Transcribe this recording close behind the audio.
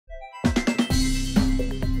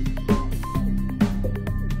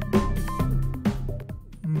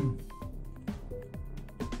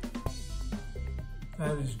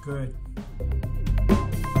that is good.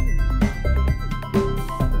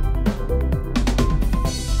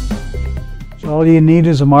 So all you need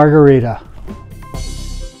is a margarita.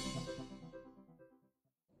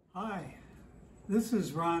 Hi, this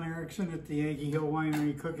is Ron Erickson at the Aggie Hill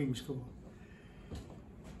Winery Cooking School.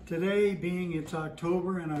 Today, being it's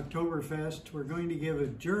October and Oktoberfest, we're going to give a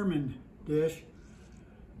German dish,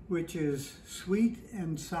 which is sweet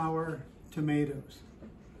and sour tomatoes.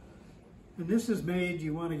 And this is made,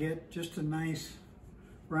 you want to get just a nice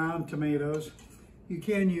round tomatoes. You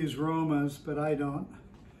can use Romas, but I don't.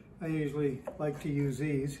 I usually like to use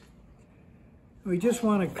these. We just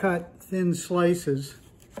want to cut thin slices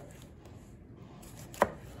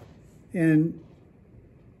and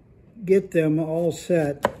get them all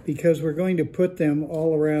set because we're going to put them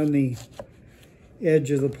all around the edge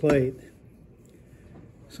of the plate.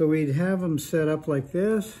 So we'd have them set up like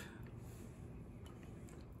this.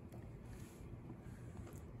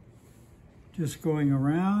 Just going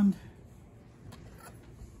around.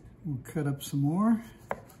 We'll cut up some more.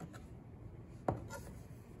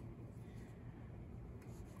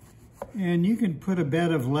 And you can put a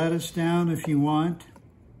bed of lettuce down if you want.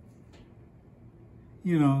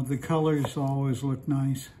 You know, the colors always look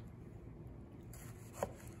nice.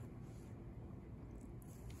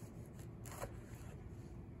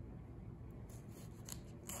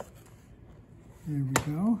 There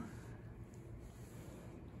we go.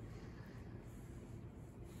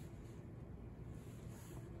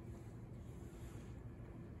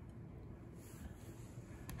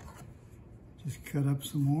 Just cut up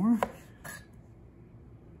some more.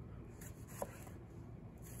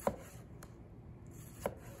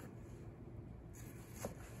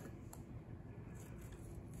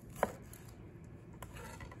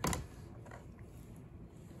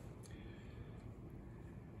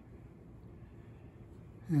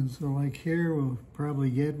 And so like here,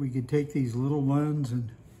 we could take these little ones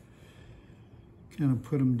and kind of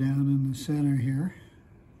put them down in the center here.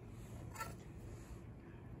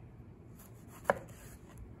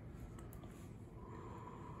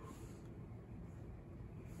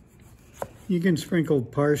 You can sprinkle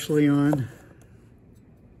parsley on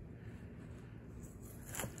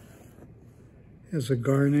as a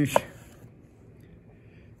garnish.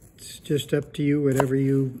 It's just up to you, whatever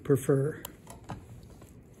you prefer.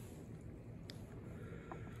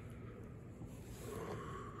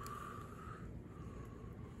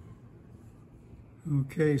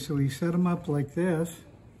 Okay, so we set them up like this.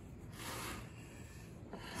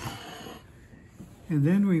 And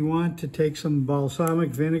then we want to take some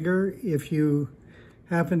balsamic vinegar. If you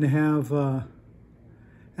happen to have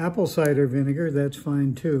apple cider vinegar, that's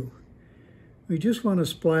fine too. We just want to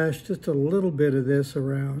splash just a little bit of this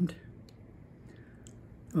around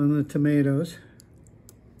on the tomatoes.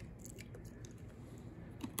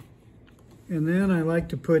 And then I like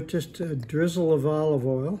to put just a drizzle of olive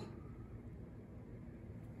oil.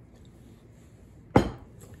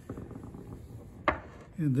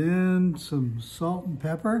 And then some salt and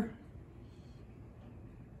pepper.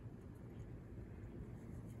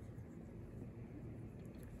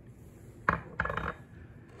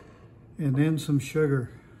 And then some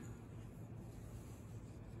sugar.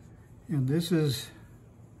 And this is,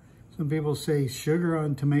 some people say sugar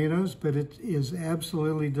on tomatoes, but it is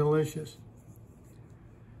absolutely delicious.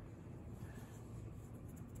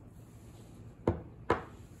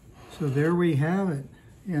 So there we have it.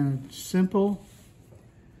 And it's simple.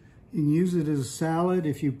 You can use it as a salad.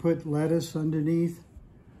 If you put lettuce underneath,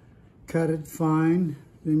 cut it fine,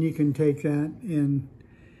 then you can take that and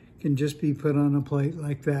it can just be put on a plate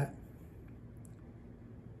like that.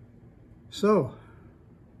 So,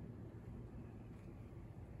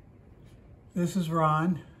 this is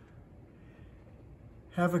Ron.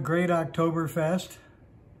 Have a great Oktoberfest,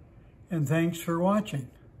 and thanks for watching.